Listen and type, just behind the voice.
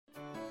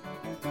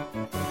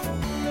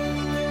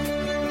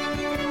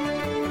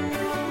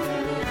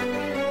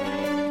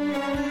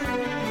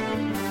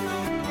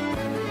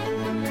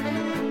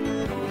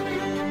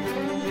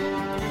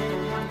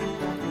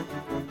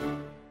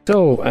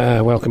So,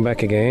 welcome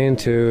back again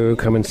to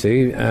Come and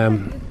See.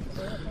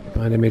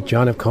 My name is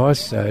John, of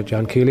course,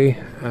 John Keeley,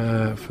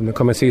 from the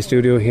Come and See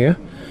studio here.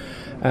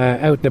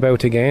 Out and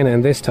about again,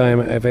 and this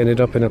time I've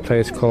ended up in a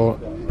place called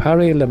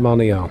Paray le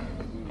Monial.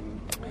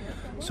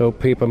 So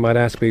people might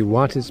ask me,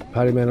 what is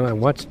Paray le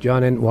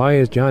Monial? Why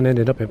is John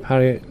ended up in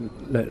Paray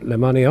le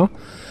Monial?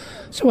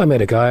 So I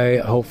met a guy,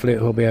 hopefully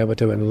who'll be able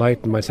to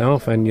enlighten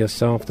myself and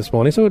yourself this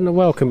morning. So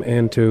welcome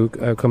into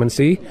Come and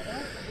See.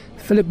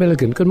 Philip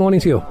Milligan, good morning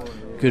to you.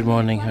 Good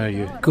morning, how are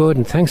you? Good,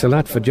 and thanks a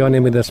lot for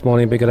joining me this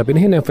morning, because I've been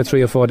here now for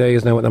 3 or 4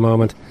 days now at the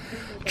moment,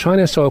 trying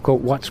to soak up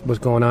what was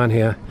going on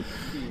here.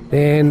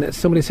 Then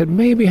somebody said,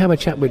 maybe have a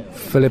chat with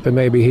Philip and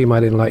maybe he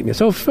might enlighten you.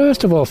 So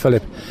first of all,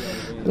 Philip,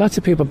 lots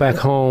of people back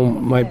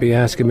home might be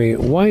asking me,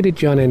 why did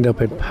John end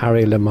up at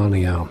Paray le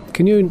Monial?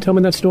 Can you tell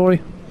me that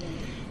story?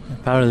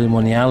 Paray le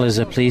Monial is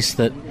a place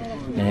that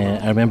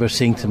I remember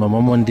saying to my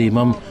mum one day,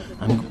 Mum,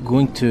 I'm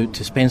going to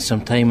spend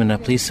some time in a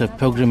place of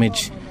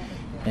pilgrimage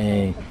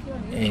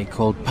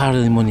called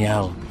Paray le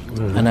Monial.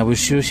 Mm-hmm. And I was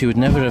sure she would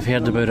never have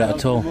heard about it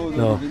at all.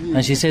 No.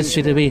 And she said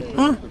straight away,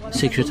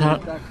 Sacred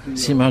Heart,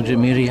 St. Margaret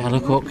Mary,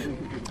 Alacoque.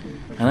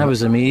 And I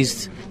was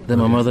amazed that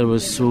my mother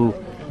was so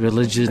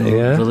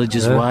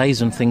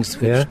religious-wise on things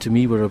which to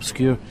me were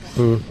obscure.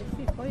 Mm.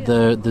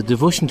 The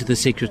devotion to the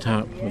Sacred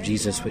Heart of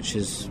Jesus,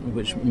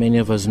 which many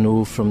of us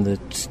know from the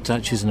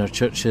statues in our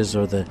churches,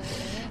 or the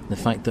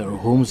fact that our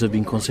homes have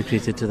been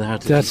consecrated to the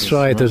Heart of Jesus. That's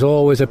right. There's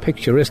always a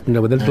picture, isn't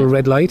there, with a little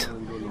red light?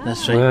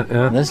 That's right.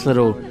 This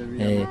little,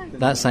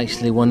 that's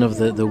actually one of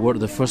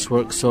the first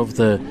works of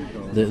the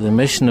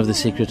mission of the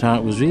Sacred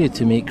Heart, was really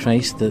to make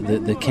Christ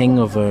the King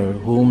of our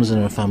homes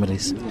and our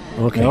families.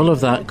 Okay. And all of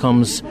that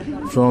comes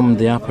from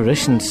the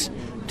apparitions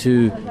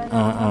to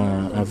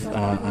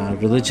a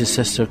religious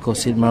sister called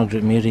St.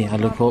 Margaret Mary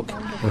Alacoque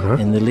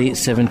in the late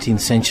 17th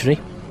century.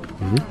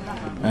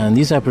 Mm-hmm. And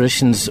these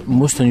apparitions,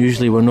 most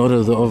unusually, were not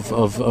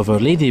of Our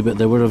Lady, but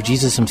they were of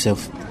Jesus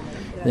himself.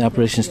 The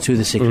apparitions to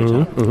the Sacred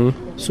Heart.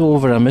 Mm-hmm. So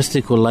over a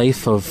mystical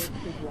life of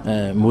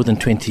more than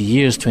 20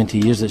 years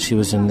that she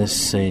was in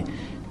this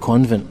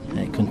convent,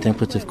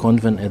 contemplative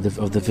convent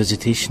of the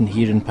Visitation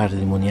here in Paray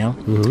le Monial,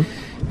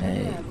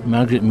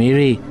 Margaret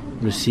Mary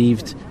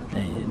received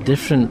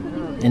different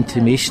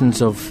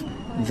intimations of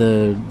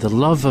the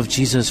love of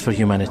Jesus for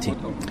humanity.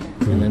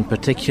 Mm-hmm. And in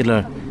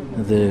particular,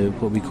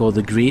 what we call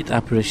the great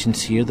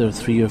apparitions here. There are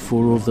 3 or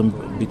 4 of them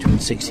between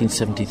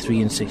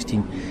 1673 and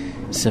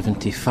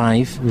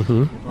 1675,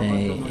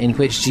 in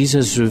which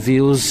Jesus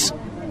reveals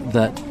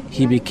that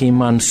he became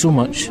man so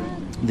much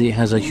that he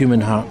has a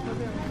human heart,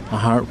 a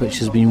heart which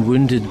has been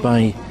wounded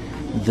by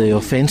the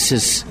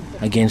offences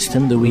against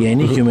him, the way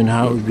any human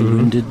heart would be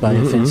wounded by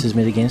offences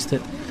made against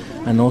it,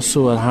 and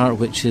also a heart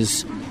which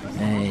is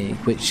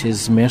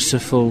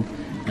merciful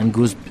and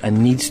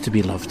needs to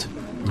be loved.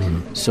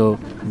 So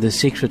the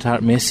Sacred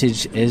Heart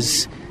message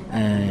is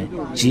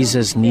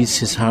Jesus needs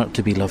his heart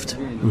to be loved.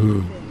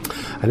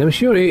 And I'm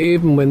sure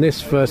even when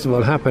this first of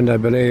all happened, I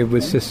believe,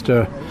 with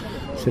Sister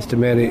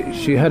Mary,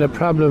 she had a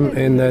problem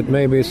in that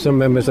maybe some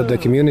members of the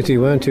community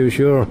weren't too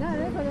sure.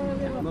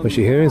 Was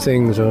she hearing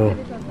things? Or?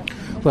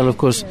 Well, of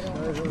course,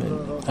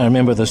 I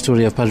remember the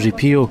story of Padre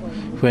Pio,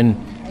 when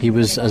he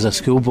was, as a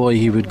schoolboy,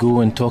 he would go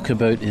and talk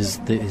about his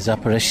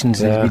apparitions,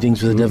 his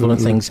meetings with the devil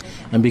and things,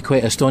 and be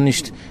quite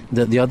astonished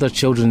that the other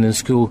children in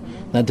school,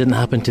 that didn't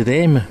happen to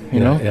them, you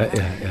know.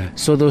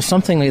 So there was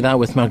something like that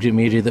with Margaret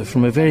Mary, that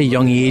from a very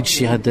young age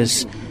she had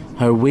this,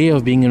 her way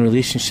of being in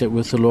relationship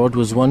with the Lord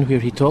was one where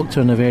he talked to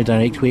her in a very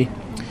direct way,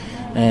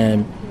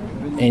 in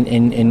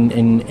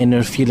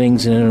her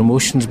feelings and in her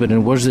emotions, but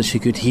in words that she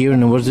could hear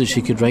and in words that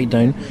she could write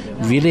down.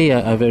 Really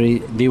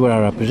they were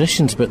our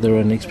apparitions, but they were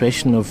an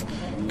expression of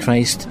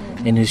Christ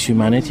in his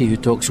humanity, who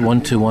talks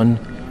one-to-one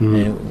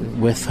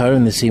with her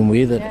in the same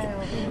way that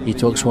he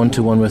talks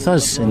one-to-one with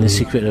us in the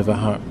secret of our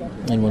heart,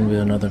 in one way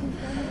or another.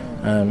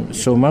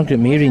 So Margaret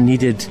Mary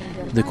needed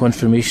the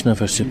confirmation of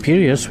her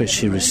superiors, which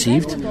she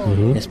received,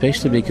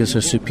 especially because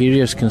her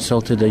superiors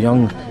consulted a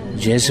young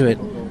Jesuit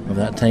of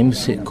that time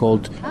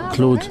called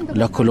Claude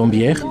La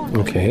Colombière,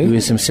 who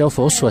is himself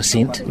also a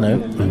saint now,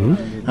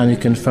 and who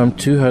confirmed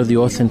to her the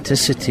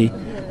authenticity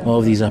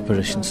of these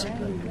apparitions.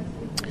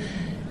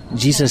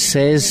 Jesus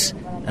says,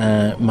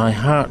 my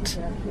heart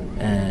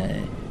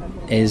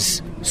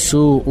is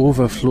so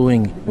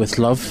overflowing with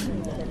love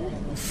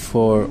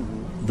for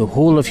the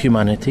whole of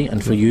humanity,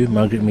 and for you,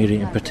 Margaret Mary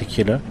in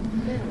particular,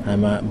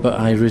 but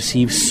I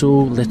receive so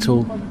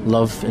little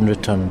love in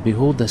return.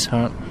 Behold this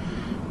heart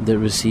that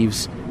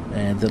receives,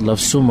 that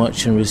loves so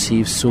much and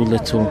receives so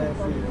little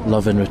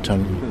love in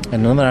return.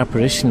 In another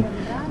apparition,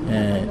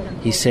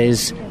 he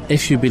says,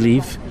 if you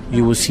believe,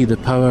 you will see the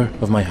power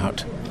of my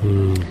heart.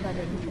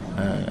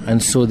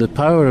 And so the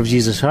power of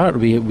Jesus' heart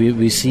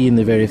we see in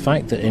the very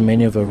fact that in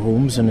many of our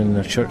homes and in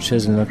our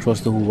churches and across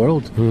the whole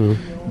world,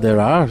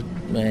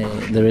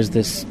 there is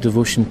this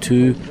devotion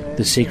to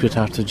the Sacred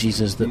Heart of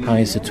Jesus that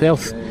Pius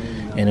XII,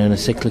 in an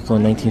encyclical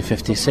in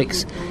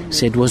 1956,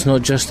 said was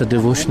not just a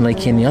devotion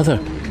like any other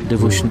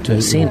devotion to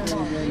a saint,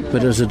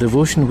 but it was a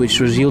devotion which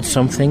revealed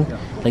something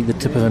like the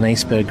tip of an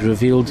iceberg,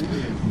 revealed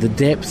the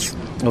depth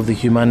of the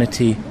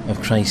humanity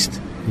of Christ.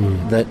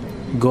 That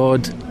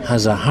God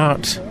has a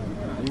heart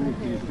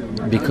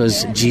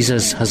because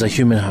Jesus has a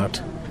human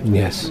heart.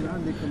 Yes,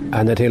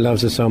 and that he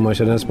loves us so much.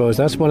 And I suppose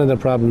that's one of the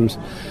problems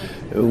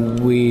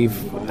we've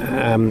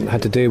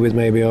had to deal with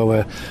maybe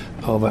over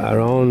our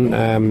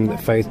own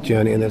faith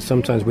journey, and that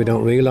sometimes we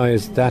don't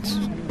realise that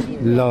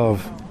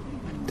love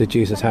that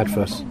Jesus had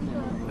for us.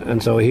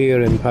 And so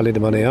here in Paray le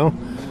Monial,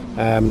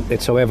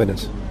 it's so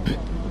evident.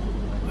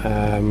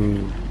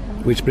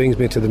 Which brings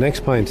me to the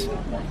next point.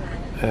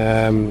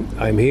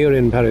 I'm here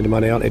in Paray le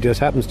Monial. It just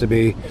happens to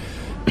be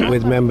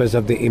with members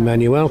of the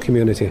Emmanuel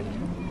community.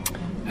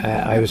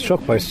 I was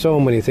struck by so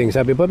many things,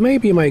 Abby, but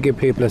maybe you might give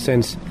people a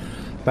sense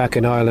back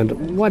in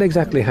Ireland what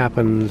exactly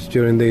happens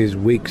during these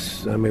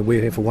weeks. I mean,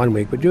 we're here for 1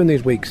 week, but during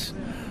these weeks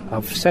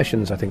of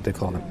sessions, I think they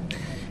call them.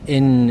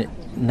 In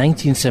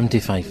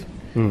 1975,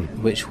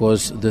 which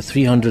was the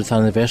 300th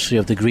anniversary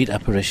of the great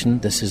apparition,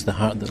 this is the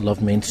heart that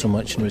loved men so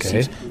much and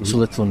receives so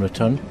little in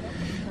return,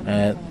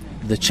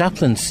 the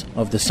chaplains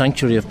of the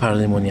sanctuary of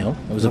Paray le Monial,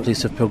 it was a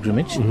place of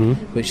pilgrimage,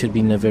 which had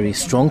been a very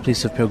strong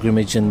place of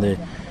pilgrimage in the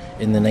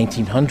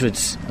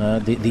 1900s,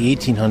 the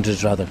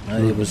 1800s rather.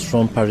 It was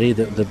from Paris,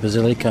 the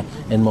basilica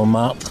in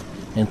Montmartre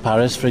in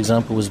Paris, for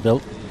example, was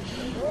built.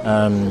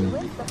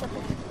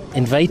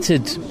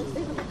 Invited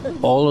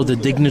all of the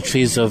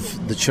dignitaries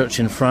of the church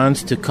in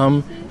France to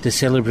come to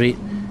celebrate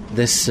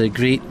this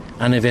great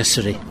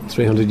anniversary.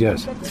 300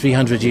 years.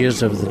 300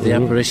 years of the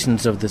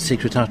apparitions of the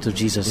Sacred Heart of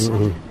Jesus,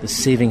 the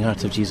saving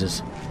heart of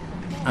Jesus.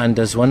 And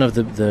as one of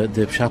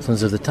the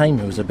chaplains of the time,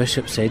 who was a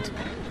bishop, said,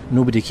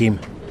 nobody came.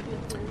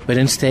 But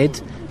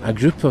instead, a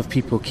group of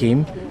people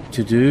came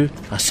to do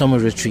a summer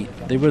retreat.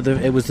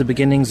 It was the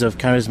beginnings of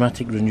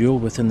charismatic renewal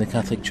within the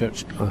Catholic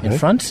Church in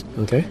France.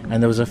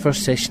 And there was a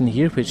first session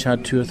here which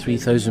had 2,000 or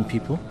 3,000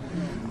 people.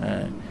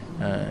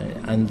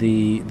 And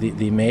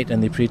they met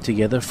and they prayed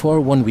together for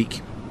 1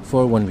 week.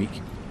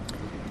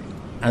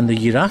 And the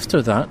year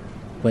after that,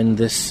 when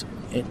this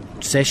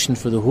session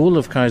for the whole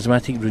of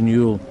charismatic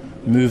renewal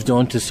moved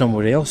on to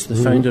somewhere else, the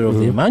founder of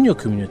the Emmanuel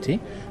community,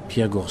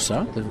 Pierre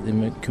Gorsard,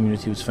 the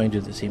community was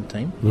founded at the same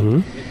time,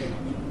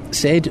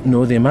 said,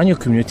 no, the Emmanuel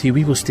community,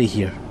 we will stay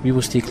here. We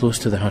will stay close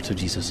to the heart of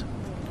Jesus.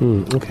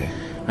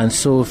 And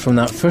so from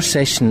that first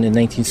session in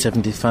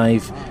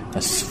 1975,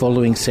 a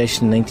following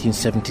session in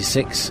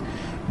 1976,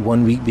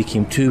 1 week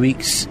became 2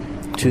 weeks,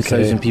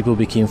 2,000 people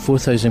became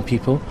 4,000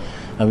 people,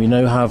 and we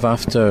now have,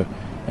 after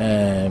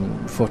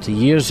 40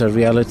 years, a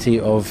reality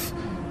of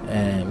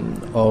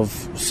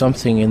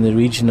something in the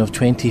region of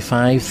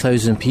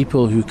 25,000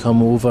 people who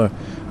come over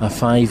a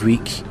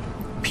 5-week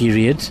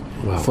period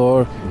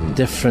for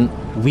different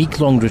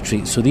week-long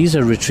retreats. So these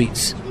are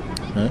retreats.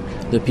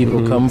 The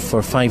people come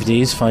for 5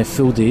 days, 5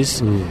 full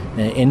days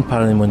in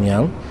Paray le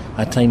Monial,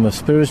 a time of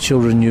spiritual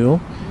renewal,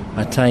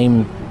 a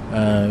time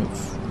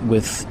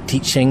with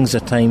teachings, a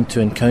time to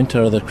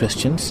encounter other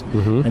Christians.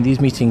 And these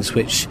meetings,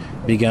 which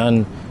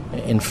began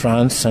in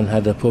France and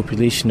had a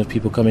population of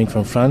people coming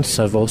from France,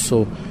 have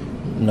also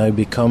now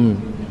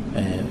become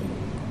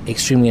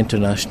extremely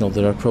international.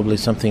 There are probably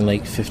something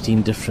like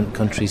 15 different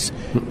countries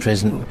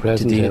present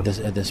today at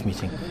this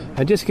meeting.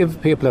 And just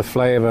give people a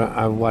flavour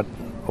of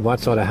what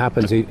sort of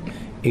happens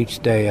each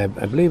day. I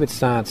believe it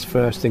starts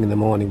first thing in the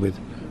morning with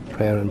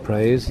prayer and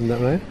praise, isn't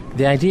that right?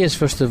 The idea is,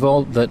 first of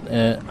all, that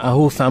a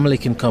whole family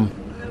can come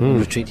and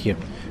retreat here,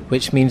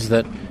 which means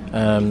that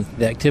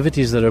the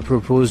activities that are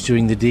proposed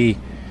during the day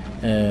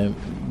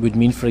would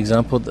mean, for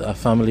example, that a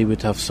family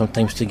would have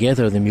sometimes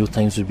together, the meal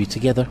times would be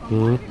together.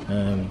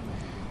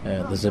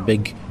 There's a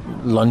big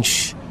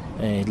lunch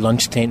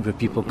tent where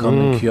people come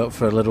and queue up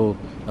for a little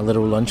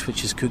lunch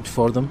which is cooked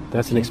for them.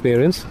 That's an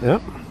experience,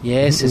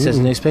 Yes, it's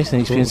an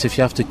experience if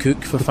you have to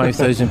cook for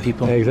 5,000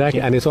 people.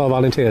 Exactly, and it's all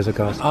volunteers, of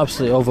course.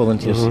 Absolutely, all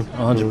volunteers,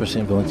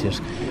 100%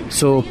 volunteers.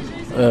 So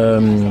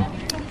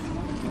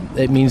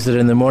it means that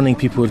in the morning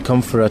people would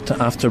come for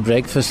after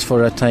breakfast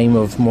for a time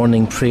of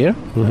morning prayer,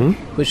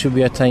 which would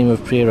be a time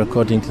of prayer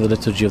according to the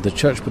liturgy of the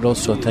church, but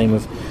also a time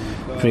of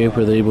prayer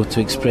where they're able to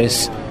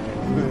express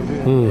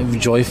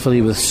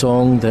joyfully with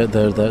song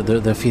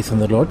their faith in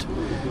the Lord,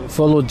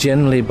 followed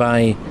generally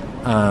by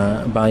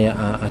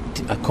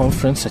a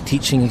conference, a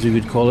teaching as we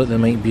would call it, that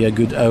might be a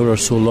good hour or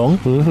so long.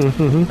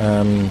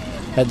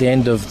 At the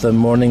end of the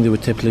morning there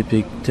would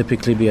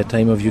typically be a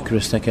time of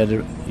Eucharistic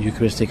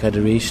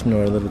adoration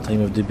or a little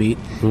time of debate,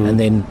 and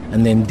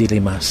then daily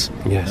Mass.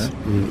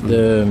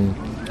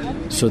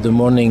 So the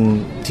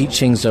morning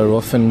teachings are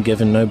often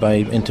given now by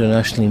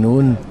internationally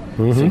known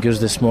figures.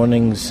 This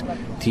morning's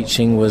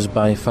teaching was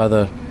by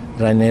Father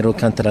Raniero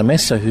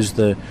Cantaramessa, who's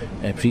the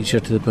preacher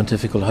to the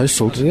pontifical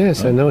household.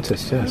 Yes, I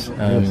noticed, yes.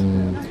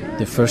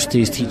 The first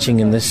day's teaching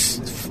in this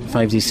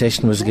 5-day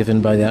session was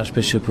given by the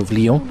Archbishop of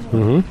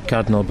Lyon,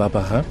 Cardinal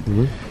Barbara.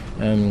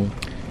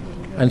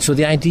 And so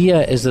the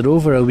idea is that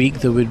over a week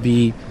there would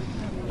be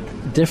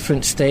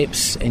different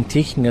steps in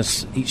taking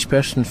us, each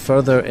person,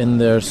 further in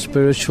their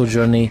spiritual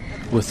journey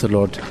with the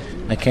Lord.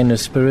 A kind of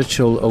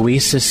spiritual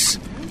oasis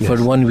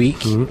for 1 week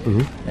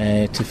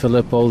to fill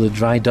up all the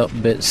dried up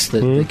bits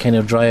that kind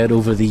of dry out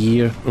over the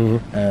year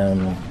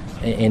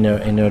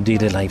in our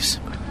daily lives.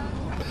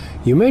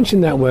 You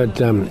mentioned that word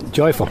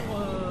joyful.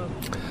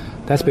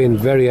 That's been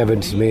very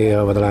evident to me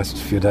over the last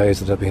few days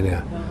that I've been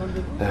here.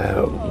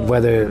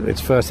 Whether it's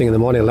first thing in the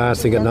morning,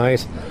 last thing at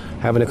night,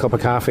 having a cup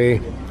of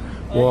coffee,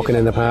 walking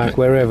in the park,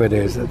 wherever it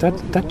is,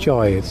 that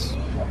joy,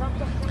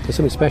 there's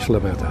something special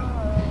about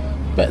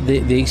that. But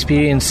the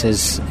experience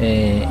is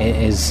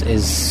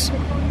a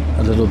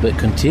little bit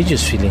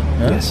contagious, really.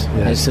 Huh? Yes.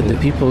 It's that the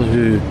people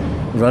who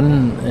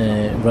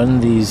run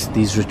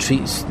these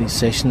retreats, these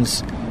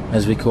sessions,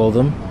 as we call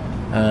them,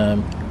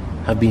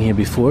 have been here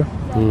before,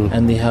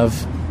 and they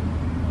have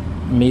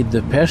made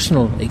the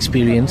personal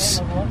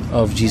experience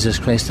of Jesus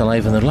Christ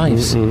alive in their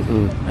lives,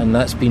 and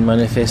that's been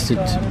manifested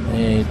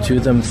to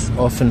them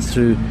often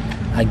through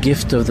a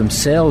gift of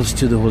themselves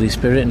to the Holy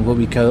Spirit, and what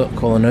we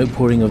call an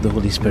outpouring of the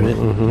Holy Spirit,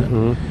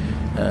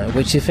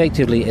 which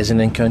effectively is an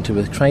encounter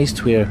with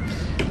Christ, where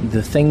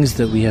the things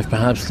that we have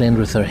perhaps learned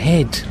with our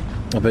head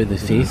about the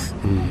faith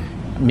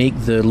make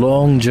the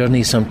long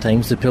journey,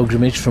 sometimes the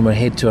pilgrimage from our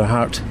head to our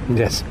heart.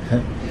 Yes.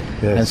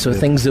 And so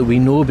things that we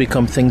know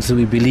become things that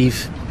we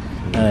believe.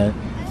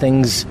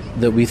 Things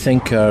that we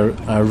think are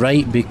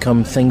right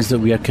become things that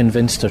we are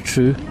convinced are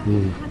true.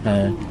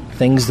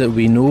 Things that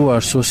we know are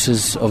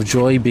sources of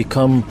joy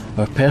become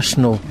our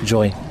personal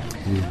joy.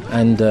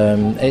 And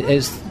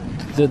it's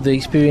the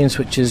experience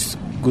which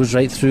goes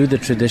right through the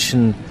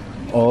tradition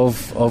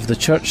of the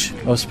Church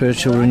of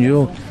spiritual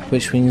renewal,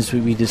 which means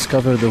we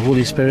discover the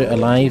Holy Spirit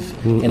alive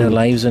in our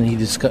lives, and He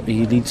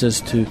leads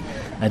us to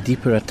a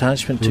deeper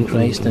attachment to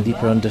Christ, a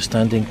deeper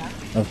understanding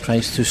of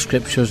Christ through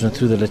Scriptures and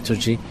through the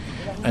liturgy,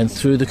 and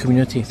through the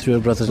community, through our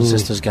brothers and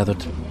sisters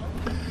gathered.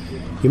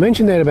 You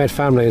mentioned there about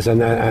families,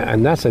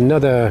 and that's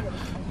another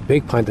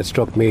big point that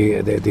struck me.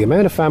 The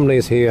amount of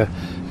families here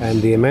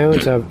and the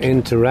amount of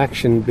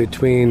interaction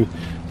between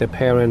the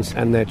parents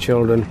and their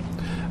children,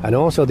 and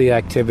also the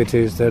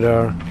activities that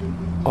are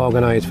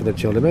organised for the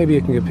children. Maybe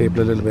you can give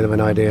people a little bit of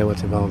an idea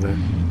what's involved there.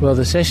 Well,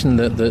 the session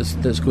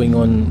that's going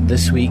on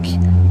this week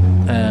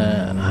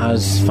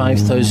has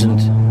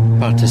 5,000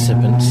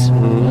 participants.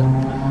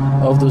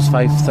 Of those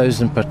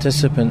 5,000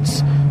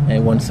 participants,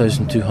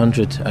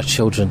 1,200 are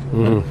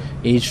children,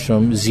 aged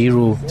from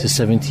 0 to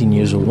 17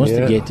 years old. Once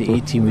they get to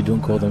 18, we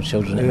don't call them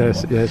children anymore.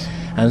 Yes.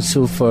 And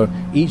so for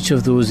each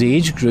of those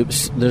age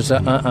groups, there's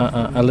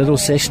a little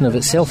session of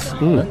itself,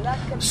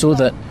 so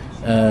that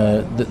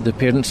the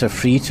parents are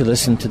free to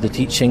listen to the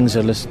teachings,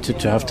 or listen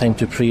to have time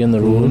to pray on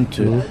their own,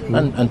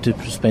 and to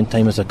spend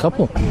time as a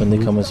couple when they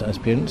come as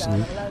parents,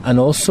 and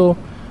also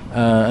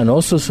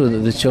so that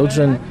the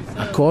children,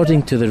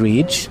 according to their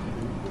age,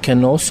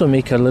 can also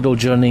make a little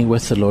journey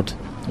with the Lord.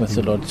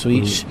 So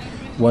each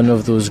one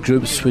of those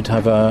groups would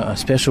have a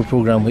special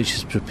program which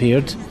is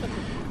prepared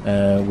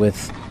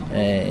with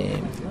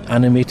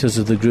animators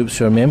of the groups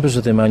who are members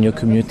of the Emmanuel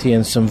community,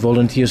 and some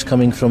volunteers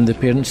coming from the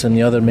parents and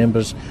the other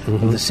members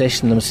of the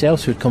session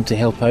themselves who would come to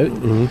help out,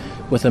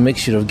 with a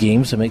mixture of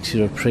games, a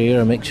mixture of prayer,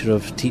 a mixture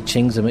of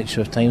teachings, a mixture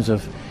of times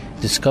of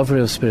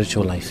discovery of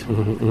spiritual life.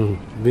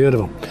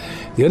 Beautiful.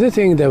 The other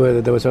thing that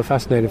was so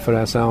fascinating for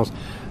ourselves,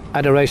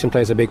 adoration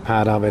plays a big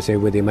part, obviously,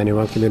 with the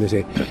Emmanuel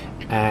community.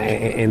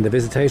 In the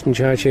Visitation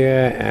Church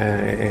here,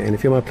 in a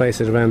few more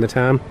places around the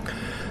town.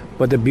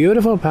 But the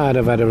beautiful part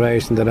of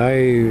adoration that I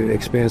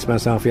experienced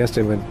myself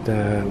yesterday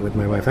with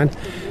my wife, and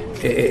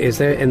is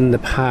there in the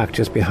park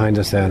just behind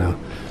us there now.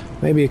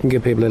 Maybe you can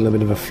give people a little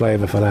bit of a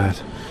flavour for that.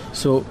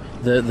 So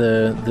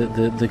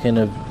the kind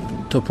of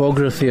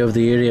topography of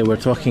the area we're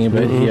talking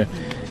about here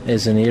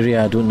is an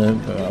area, I don't know,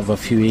 of a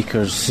few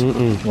acres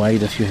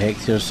wide, a few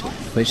hectares,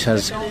 which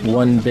has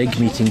one big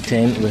meeting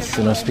tent with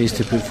enough space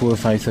to put 4,000 or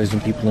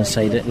 5,000 people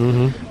inside it.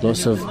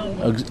 Lots of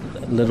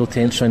little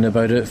tents round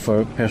about it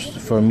for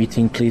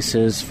meeting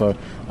places, for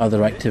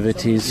other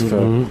activities,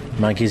 for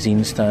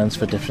magazine stands,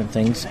 for different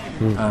things.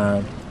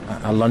 A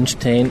lunch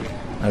tent,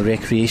 a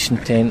recreation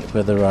tent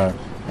where there are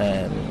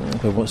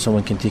where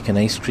someone can take an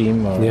ice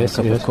cream or a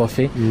cup of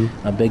coffee.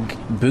 A big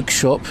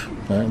bookshop.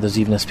 There's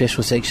even a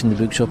special section in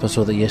the bookshop, I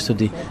saw that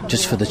yesterday,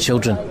 just for the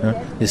children.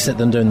 They sit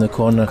them down in the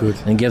corner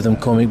and give them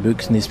comic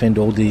books, and they spend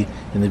all day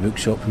in the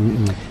bookshop.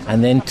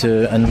 And then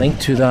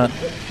linked to that,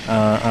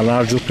 a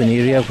large open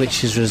area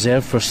which is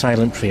reserved for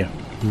silent prayer.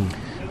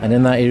 And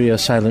in that area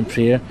of silent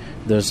prayer,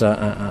 there's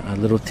a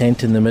little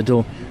tent in the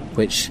middle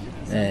which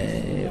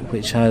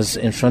has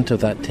in front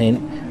of that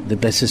tent the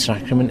Blessed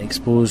Sacrament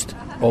exposed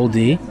all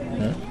day,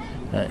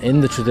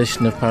 in the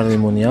tradition of Paray le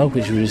Monial,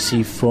 which we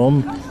receive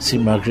from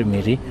St. Margaret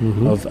Mary,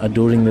 of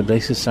adoring the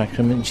Blessed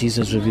Sacrament.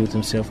 Jesus revealed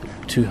himself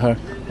to her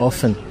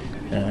often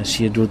as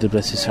she adored the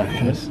Blessed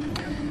Sacrament.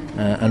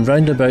 And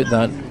round about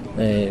that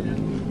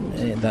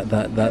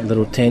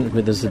little tent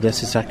where there's the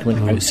Blessed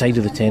Sacrament, outside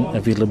of the tent,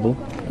 available,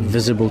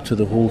 visible to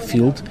the whole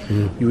field,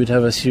 you would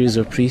have a series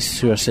of priests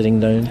who are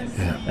sitting down,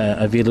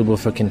 available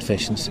for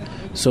confessions.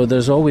 So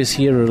there's always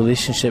here a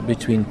relationship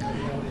between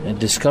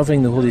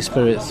discovering the Holy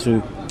Spirit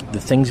through the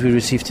things we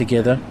receive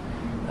together,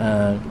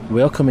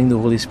 welcoming the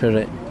Holy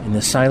Spirit in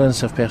the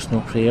silence of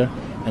personal prayer,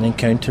 and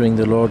encountering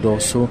the Lord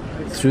also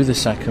through the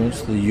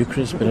sacraments, the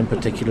Eucharist, but in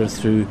particular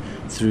through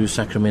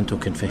sacramental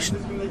confession.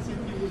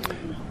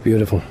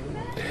 Beautiful.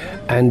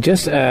 And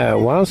just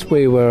whilst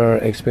we were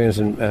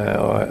experiencing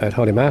at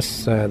Holy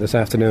Mass this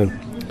afternoon,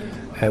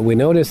 we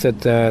noticed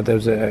that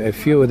there's a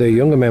few of the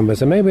younger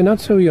members, and maybe not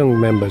so young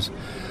members,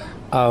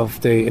 of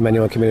the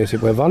Emmanuel community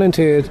were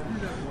volunteered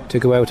to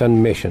go out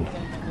on mission.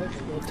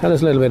 Tell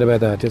us a little bit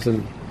about that.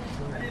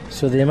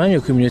 So the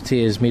Emmanuel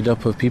community is made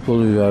up of people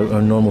who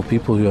are normal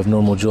people, who have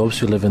normal jobs,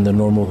 who live in their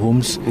normal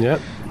homes,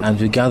 and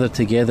who gather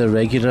together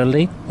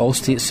regularly, all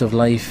states of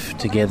life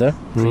together,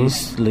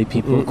 priests, lay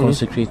people,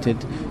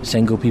 consecrated,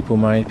 single people,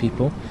 married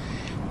people,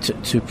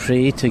 to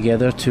pray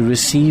together, to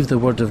receive the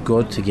Word of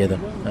God together,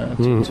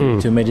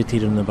 to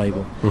meditate on the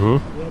Bible.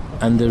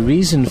 And the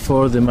reason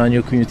for the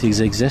Emmanuel community's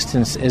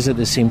existence is at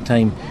the same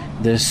time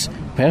this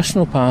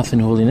personal path in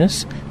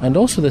holiness, and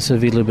also this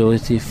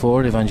availability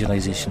for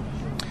evangelization.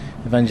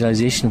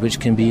 Evangelization which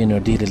can be in our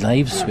daily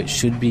lives, which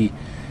should be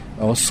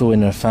also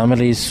in our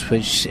families,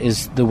 which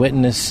is the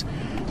witness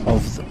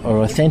of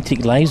our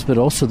authentic lives, but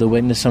also the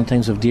witness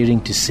sometimes of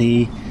daring to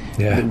say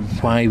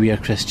why we are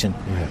Christian.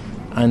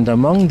 And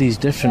among these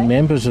different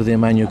members of the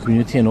Emmanuel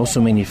community, and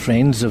also many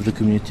friends of the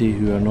community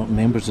who are not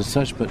members as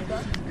such, but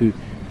who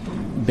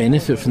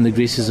benefit from the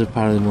graces of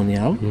Paray le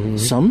Monial,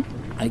 some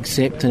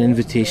accept an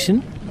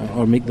invitation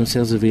or make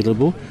themselves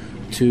available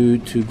to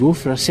go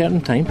for a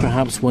certain time,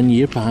 perhaps 1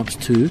 year, perhaps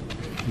 2,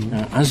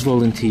 as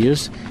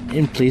volunteers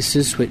in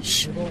places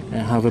which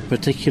have a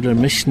particular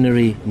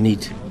missionary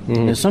need.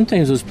 Now,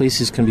 sometimes those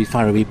places can be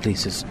faraway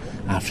places,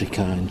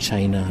 Africa and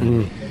China,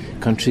 and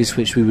countries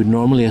which we would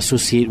normally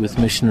associate with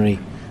missionary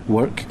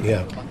work.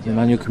 The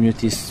Emmanuel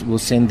communities will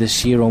send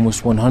this year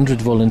almost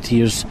 100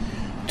 volunteers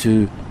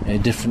to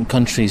different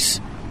countries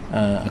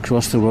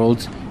across the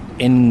world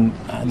in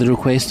the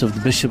request of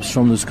the bishops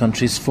from those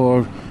countries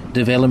for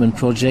development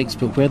projects,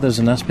 but where there's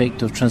an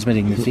aspect of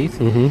transmitting the faith.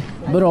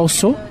 But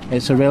also,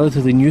 it's a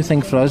relatively new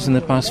thing for us. In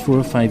the past 4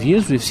 or 5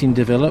 years, we've seen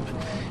develop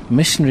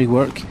missionary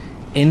work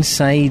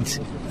inside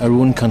our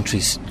own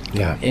countries,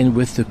 in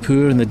with the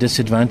poor and the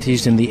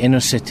disadvantaged in the inner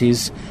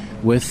cities,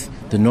 with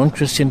the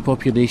non-Christian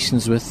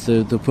populations, with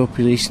the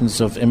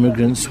populations of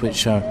immigrants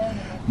which are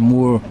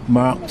more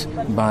marked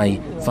by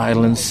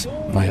violence,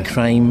 by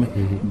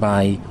crime,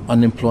 by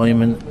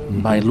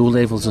unemployment, by low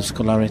levels of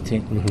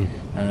scholarity,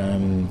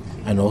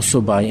 and also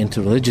by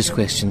interreligious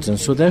questions. And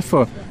so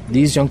therefore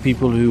these young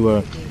people who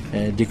were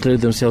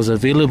declared themselves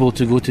available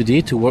to go today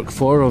to work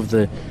for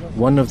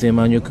one of the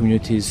Emmanuel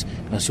community's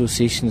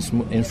associations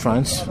in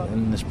France,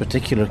 in this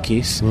particular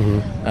case,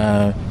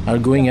 are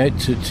going out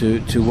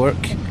to work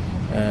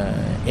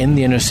in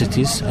the inner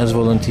cities as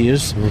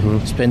volunteers,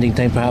 spending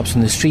time perhaps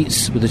in the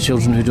streets with the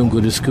children who don't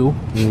go to school,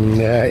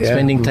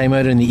 spending time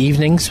out in the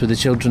evenings with the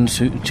children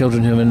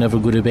who will never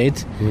go to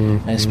bed,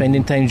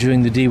 spending time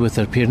during the day with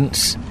their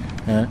parents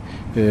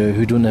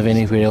who don't have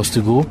anywhere else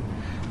to go,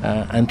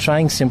 and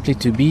trying simply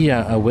to be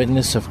a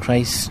witness of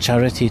Christ's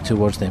charity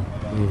towards them.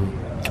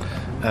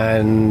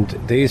 And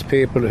these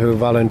people who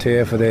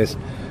volunteer for this,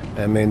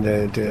 I mean,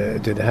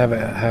 did they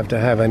have to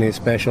have any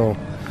special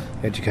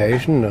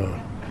education?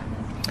 Or?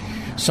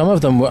 Some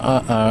of them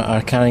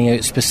are carrying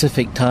out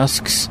specific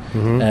tasks,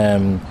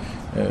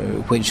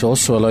 which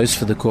also allows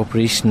for the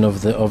cooperation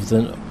of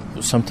the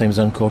sometimes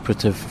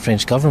uncooperative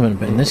French government,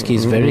 but in this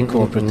case very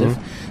cooperative,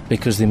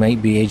 because they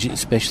might be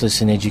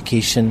specialists in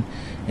education,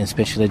 in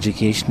special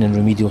education, in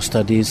remedial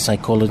studies,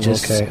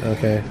 psychologists.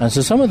 And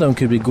so some of them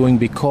could be going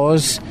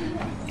because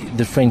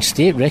the French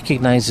state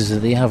recognises that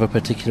they have a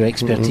particular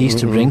expertise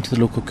to bring to the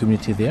local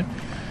community there.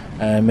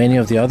 Many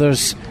of the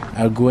others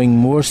are going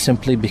more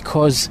simply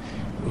because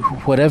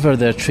whatever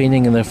their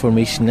training and their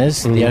formation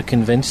is, they are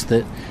convinced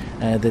that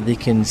they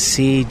can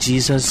say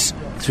Jesus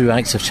through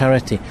acts of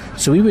charity.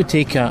 So we would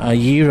take a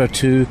year or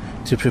two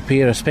to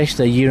prepare,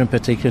 especially a year in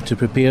particular, to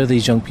prepare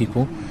these young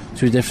people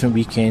through different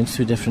weekends,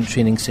 through different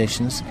training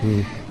sessions,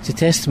 to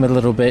test them a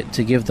little bit,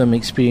 to give them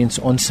experience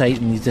on site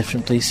in these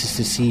different places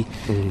to see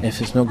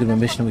if it's not going to be a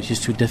mission which is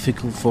too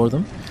difficult for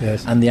them.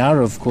 And they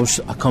are, of course,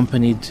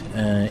 accompanied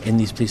in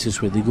these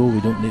places where they go.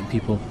 We don't let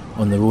people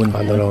on their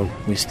own.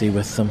 We stay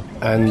with them.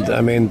 And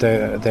I mean,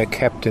 they're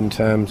kept in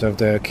terms of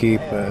their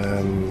keep,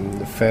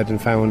 fed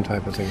and found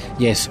type of thing.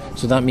 Yes,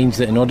 so that means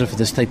that in order for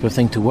this type of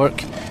thing to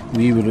work,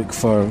 we do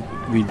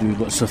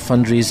lots of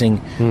fundraising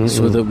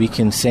so that we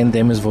can send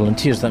them as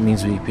volunteers. That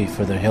means we pay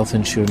for their health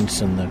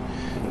insurance and their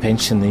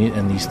pension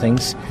and these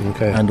things,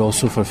 and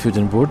also for food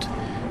and board.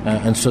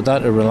 And so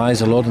that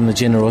relies a lot on the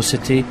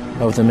generosity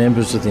of the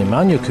members of the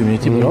Emmanuel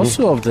community, but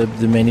also of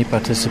the many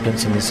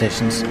participants in the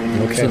sessions,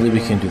 so that we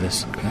can do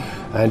this.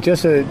 And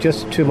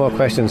just two more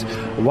questions.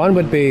 One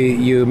would be,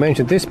 you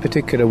mentioned this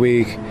particular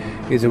week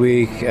is a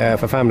week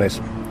for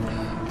families.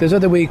 There's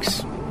other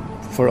weeks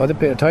for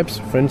other types,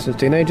 for instance,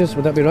 teenagers,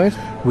 would that be right?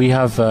 We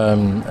have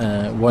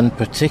one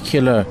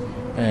particular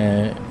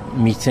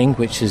meeting,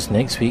 which is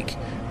next week,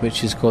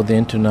 which is called the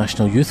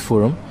International Youth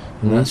Forum,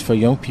 and that's for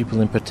young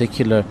people in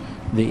particular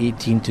the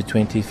 18 to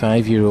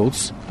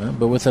 25-year-olds,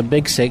 but with a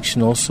big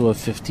section also of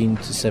 15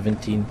 to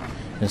 17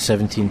 and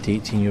 17 to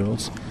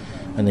 18-year-olds.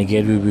 And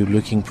again, we will be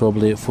looking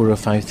probably at 4,000 or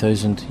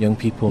 5,000 young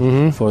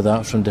people for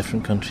that from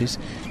different countries.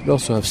 We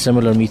also have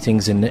similar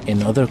meetings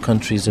in other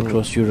countries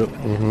across Europe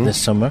this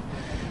summer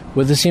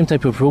with the same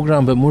type of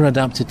programme, but more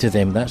adapted to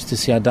them. That's to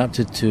say,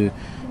 adapted to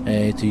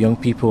young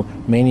people,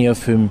 many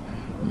of whom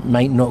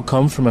might not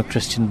come from a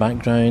Christian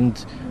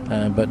background,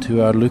 but who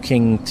are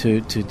looking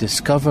to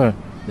discover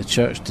the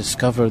church,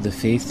 discover the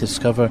faith,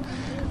 discover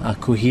a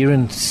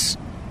coherence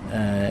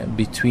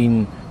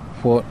between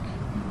what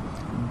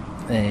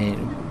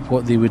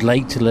they would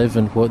like to live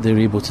and what they're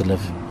able to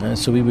live.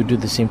 So we would do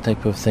the same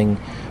type of thing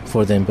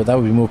for them, but that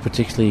would be more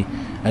particularly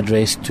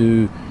addressed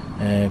to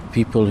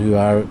people who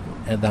are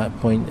at that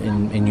point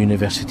in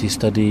university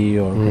study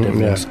or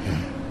whatever else.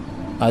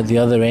 At the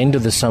other end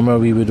of the summer,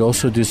 we would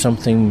also do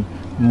something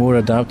more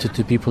adapted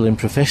to people in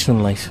professional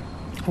life.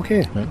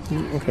 Okay. Right?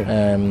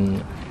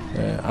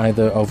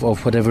 Either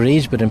of whatever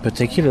age, but in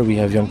particular we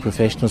have young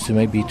professionals who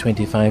might be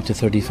 25 to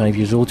 35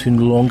 years old who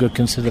no longer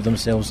consider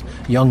themselves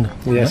young.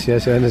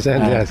 Yes, I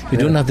understand. Who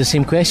don't have the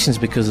same questions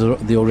because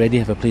they already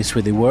have a place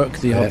where they work.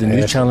 They have the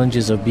new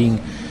challenges of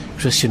being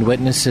Christian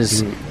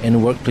witnesses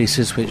in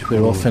workplaces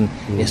where often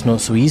it's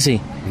not so easy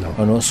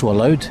or not so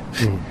allowed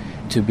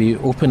to be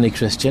openly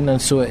Christian,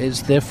 and so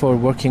it's therefore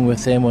working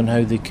with them on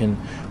how they can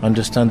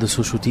understand the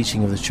social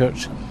teaching of the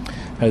church,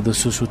 how the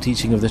social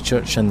teaching of the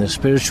church and their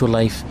spiritual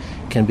life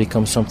can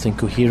become something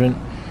coherent,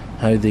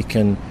 how they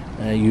can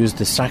use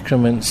the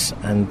sacraments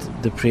and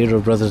the prayer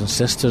of brothers and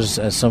sisters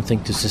as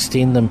something to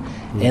sustain them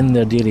in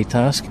their daily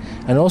task,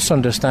 and also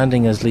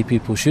understanding, as lay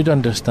people should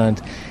understand,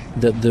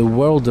 that the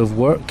world of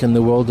work and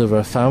the world of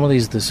our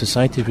families, the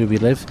society where we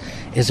live,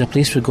 is a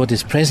place where God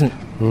is present,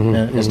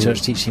 as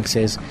church teaching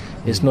says.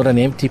 It's not an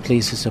empty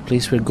place, it's a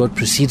place where God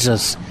precedes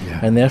us,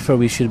 and therefore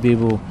we should be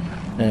able,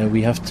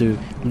 we have to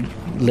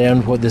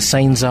learn what the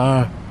signs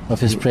are of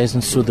His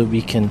presence so that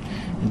we can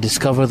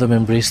discover them,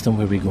 embrace them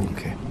where we go.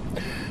 Okay.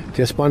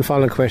 Just one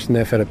final question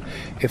there, Philip.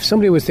 If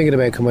somebody was thinking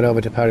about coming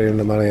over to Paray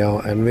le Monial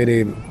and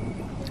really,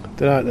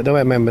 they're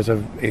not members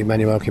of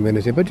Emmanuel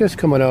community, but just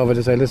coming over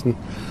to say, listen,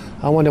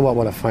 I wonder what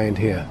will I find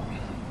here.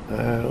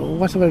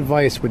 What sort of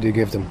advice would you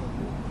give them?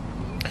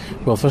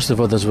 Well, first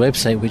of all, there's a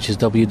website which is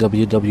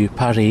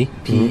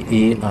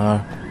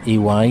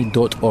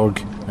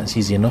www.paray.org. That's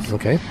easy enough.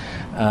 Okay.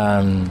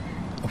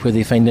 Where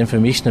they find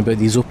information about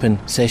these open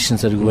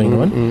sessions that are going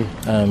on.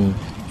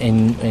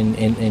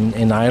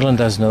 In Ireland,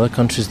 as in other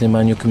countries, the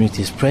Emmanuel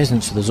community is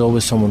present, so there's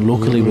always someone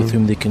locally with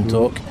whom they can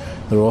talk.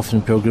 There are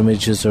often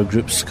pilgrimages or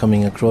groups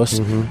coming across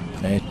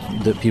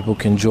that people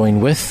can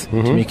join with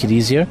to make it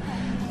easier.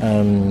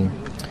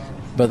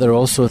 But there are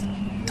also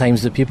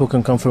times that people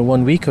can come for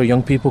 1 week, or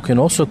young people can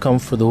also come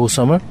for the whole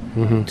summer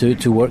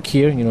to work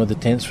here. You know, the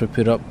tents were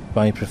put up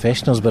by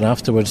professionals, but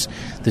afterwards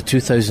the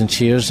 2,000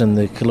 chairs and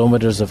the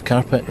kilometres of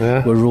carpet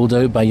were rolled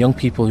out by young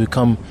people who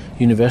come,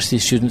 university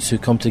students who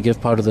come to give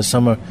part of the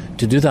summer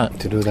to do that.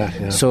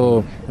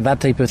 So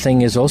that type of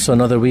thing is also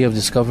another way of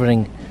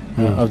discovering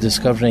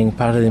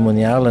Paray le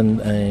Monial,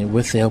 and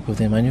with the help of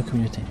the Emmanuel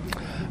community.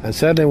 And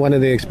certainly one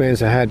of the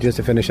experiences I had, just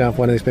to finish off,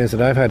 one of the experiences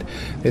that I've had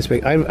this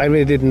week, I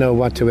really didn't know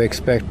what to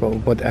expect,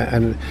 but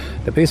and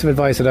the piece of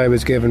advice that I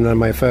was given on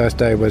my first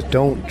day was,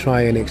 don't try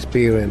and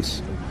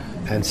experience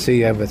and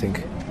see everything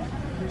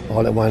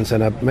all at once.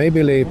 And I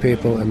maybe leave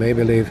people, and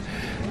maybe leave,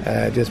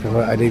 just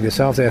before I leave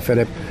yourself there,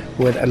 Philip,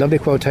 with a lovely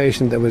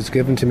quotation that was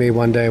given to me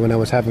one day when I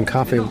was having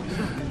coffee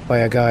by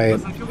a guy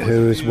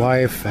whose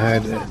wife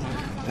had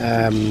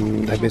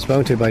been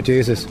spoken to by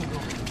Jesus.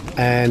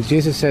 And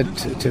Jesus said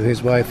to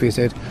his wife, he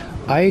said,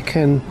 I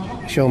can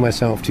show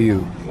myself to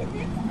you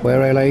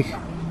where I like,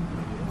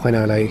 when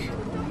I like,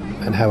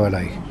 and how I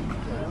like.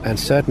 And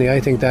certainly I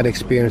think that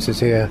experience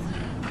is here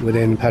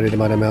within Paray le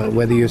Monial,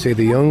 whether you see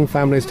the young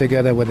families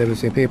together, whether you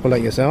see people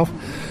like yourself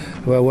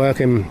who are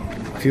working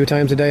a few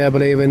times a day, I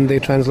believe, in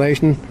the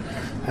translation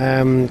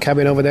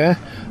cabin over there,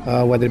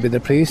 whether it be the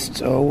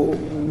priests or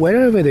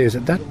wherever it is,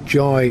 that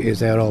joy is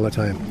there all the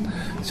time.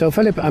 So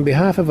Philip, on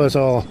behalf of us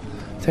all,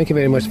 thank you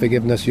very much for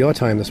giving us your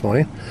time this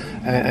morning,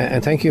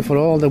 and thank you for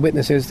all the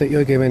witnesses that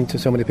you're giving to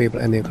so many people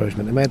and the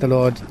encouragement. And may the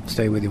Lord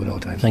stay with you at all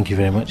times. Thank you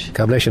very much.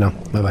 God bless you now.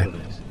 Bye-bye.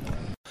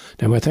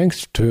 Now, my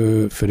thanks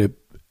to Philip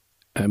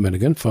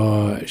Milligan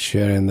for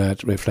sharing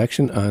that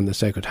reflection on the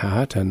Sacred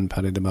Heart and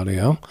Paray le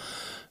Monial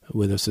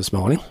with us this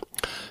morning.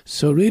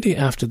 So really,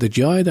 after the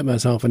joy that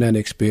myself and Anne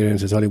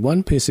experienced, there's only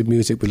one piece of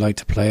music we'd like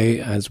to play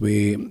as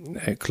we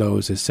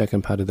close this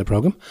second part of the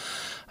programme.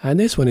 And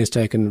this one is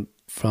taken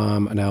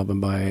from an album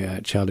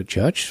by Charlotte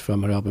Church,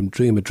 from her album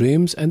Dream of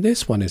Dreams, and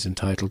this one is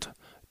entitled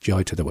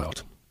Joy to the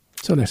World.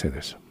 So let's hear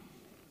this.